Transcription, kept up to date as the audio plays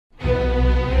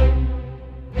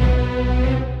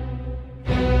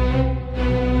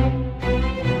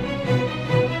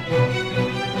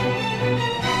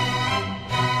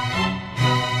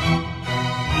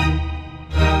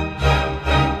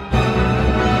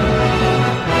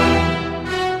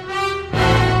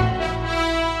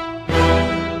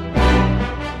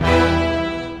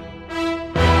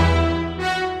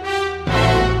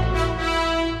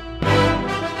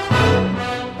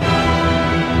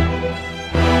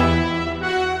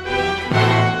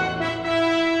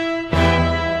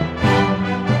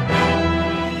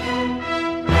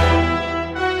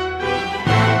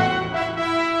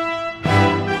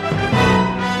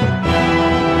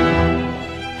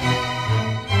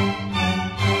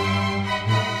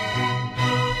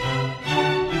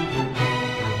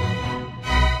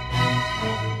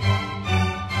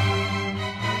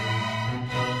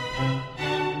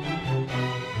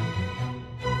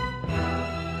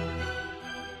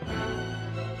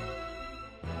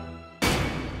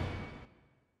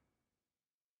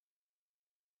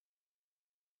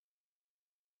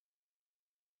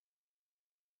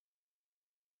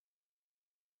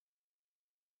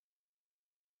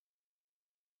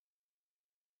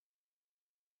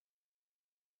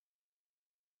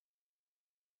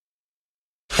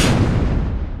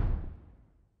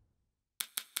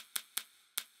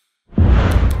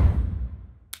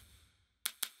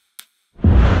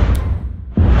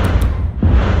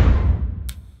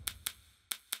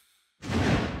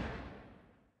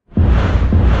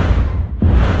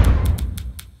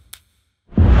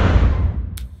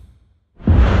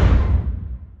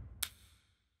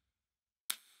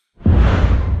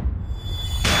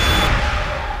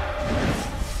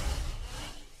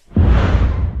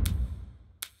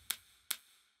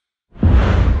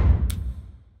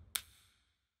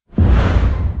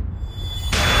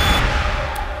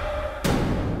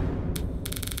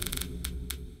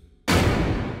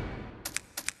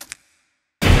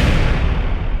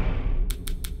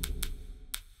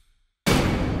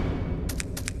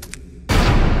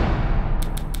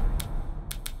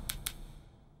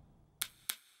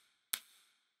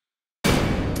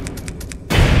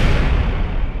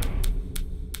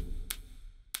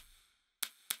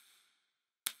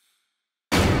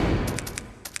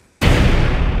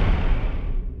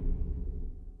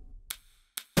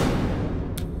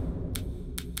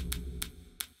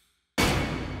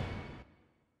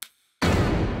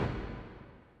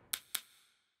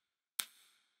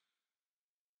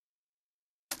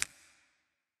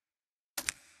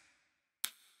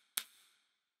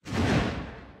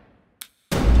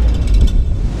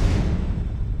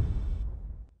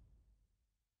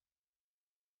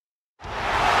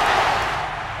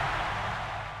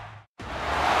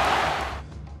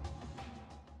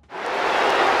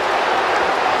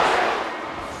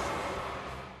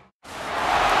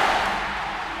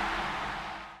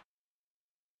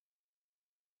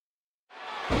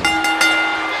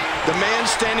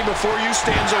standing before you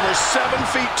stands over 7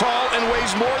 feet tall and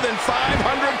weighs more than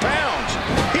 500 pounds.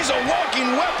 He's a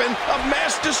walking weapon of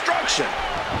mass destruction.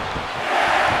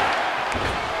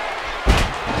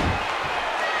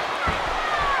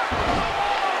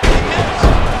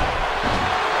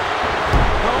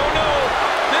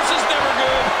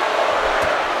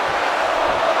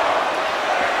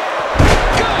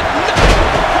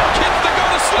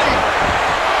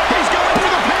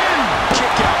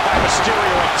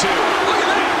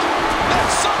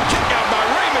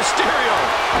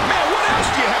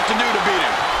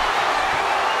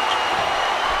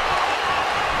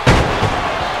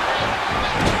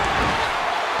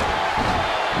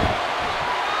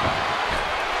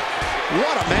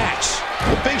 What a match.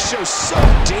 The Big Show's so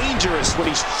dangerous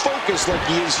when he's focused like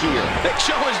he is here. Big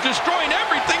Show is destroying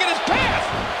everything in his path.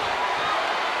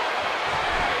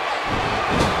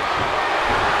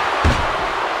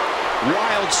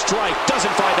 Wild strike,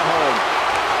 doesn't find a home.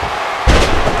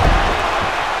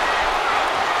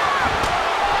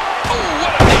 Oh,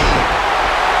 what a knee.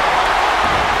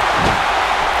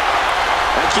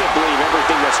 I can't believe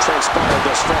everything that's transpired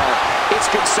thus far.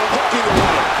 It's been so hooking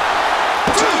away.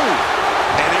 2.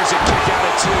 And there's a kick out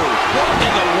at 2. What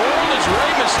in the world is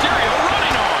Rey Mysterio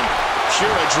running on?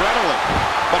 Pure adrenaline.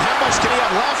 But how much can he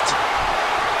have left?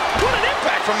 What an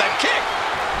impact from that kick.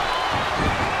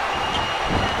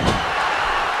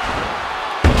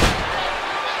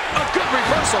 A good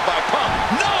reversal by Punk.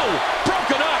 No!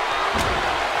 Broken up.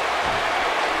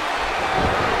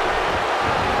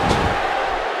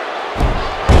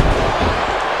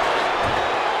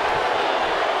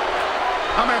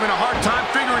 I'm having a hard time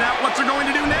figuring out what they're going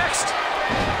to do next.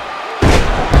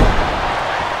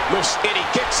 And he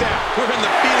kicks out. We're in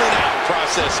the feeling out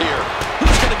process here.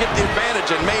 Who's going to get the advantage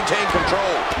and maintain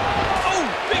control? Oh,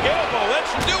 big elbow. That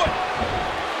should do it.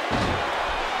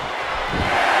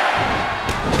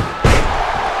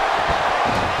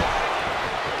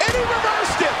 And he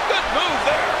reversed it. Good move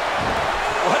there.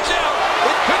 Watch out.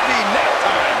 It could be nap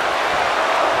time.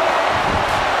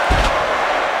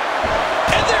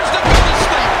 And there's the go to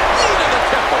sleep. Knee to the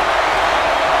temple.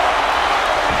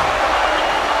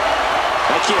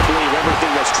 I can't believe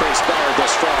everything that's transpired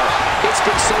thus far. It's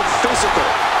been so physical.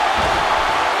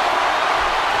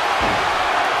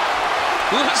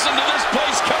 Listen to this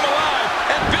place come alive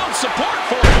and build support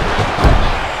for him.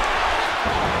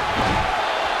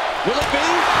 Will it be?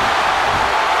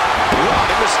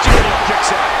 And Mysterio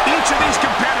kicks out. Each of these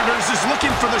competitors is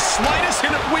looking for the slightest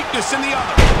hint of weakness in the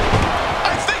other.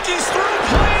 I think he's through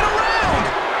playing around.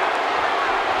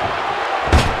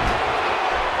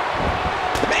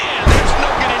 Man, there's no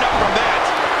getting up from that.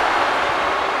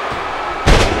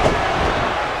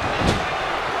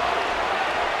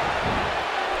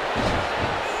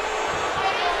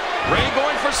 Rey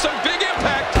going for some big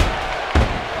impact.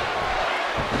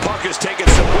 Punk is taking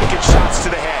some wicked shots to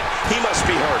the head. He must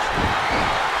be hurt.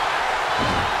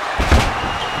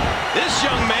 This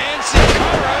young man,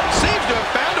 seems to have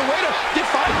found a way to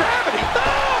defy gravity.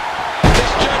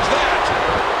 Misjudge that.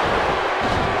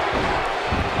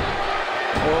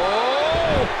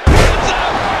 Oh, it's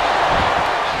up.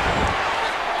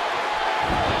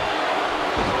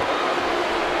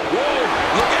 Whoa,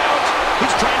 look out.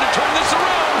 He's trying to turn this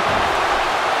around.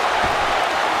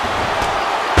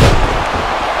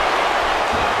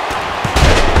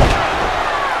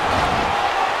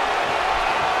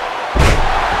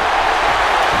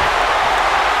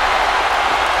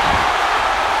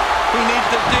 He needs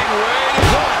to dig way to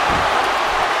go.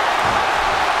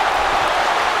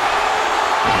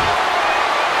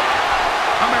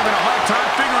 I'm having a hard time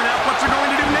figuring out what they're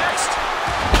going to do next.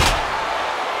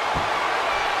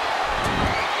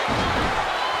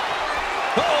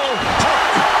 Uh-oh.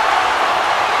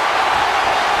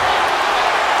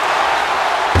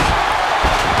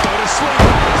 Go to sleep.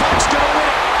 Punk's gonna win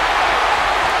it.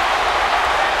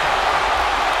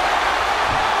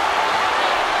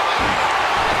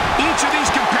 Each of these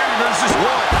competitors is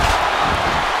one.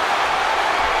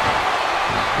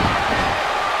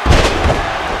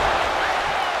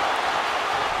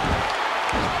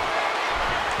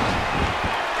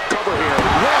 Cover here. 1,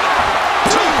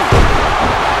 2.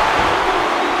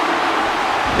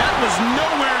 That was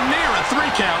nowhere near a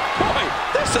 3 count. Boy,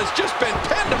 this has just been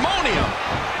pandemonium.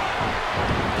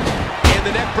 And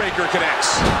the neck breaker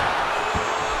connects.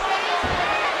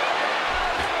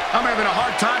 I'm having a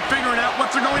hard time figuring out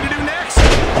what they're going to do next.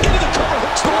 Into the cover,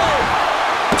 hooks the rope.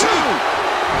 2, 3.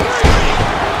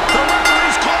 The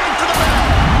referee's calling for the bell.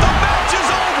 The match is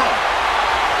over.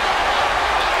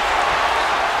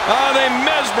 They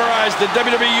mesmerized the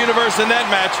WWE Universe in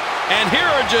that match, and here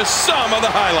are just some of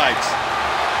the highlights.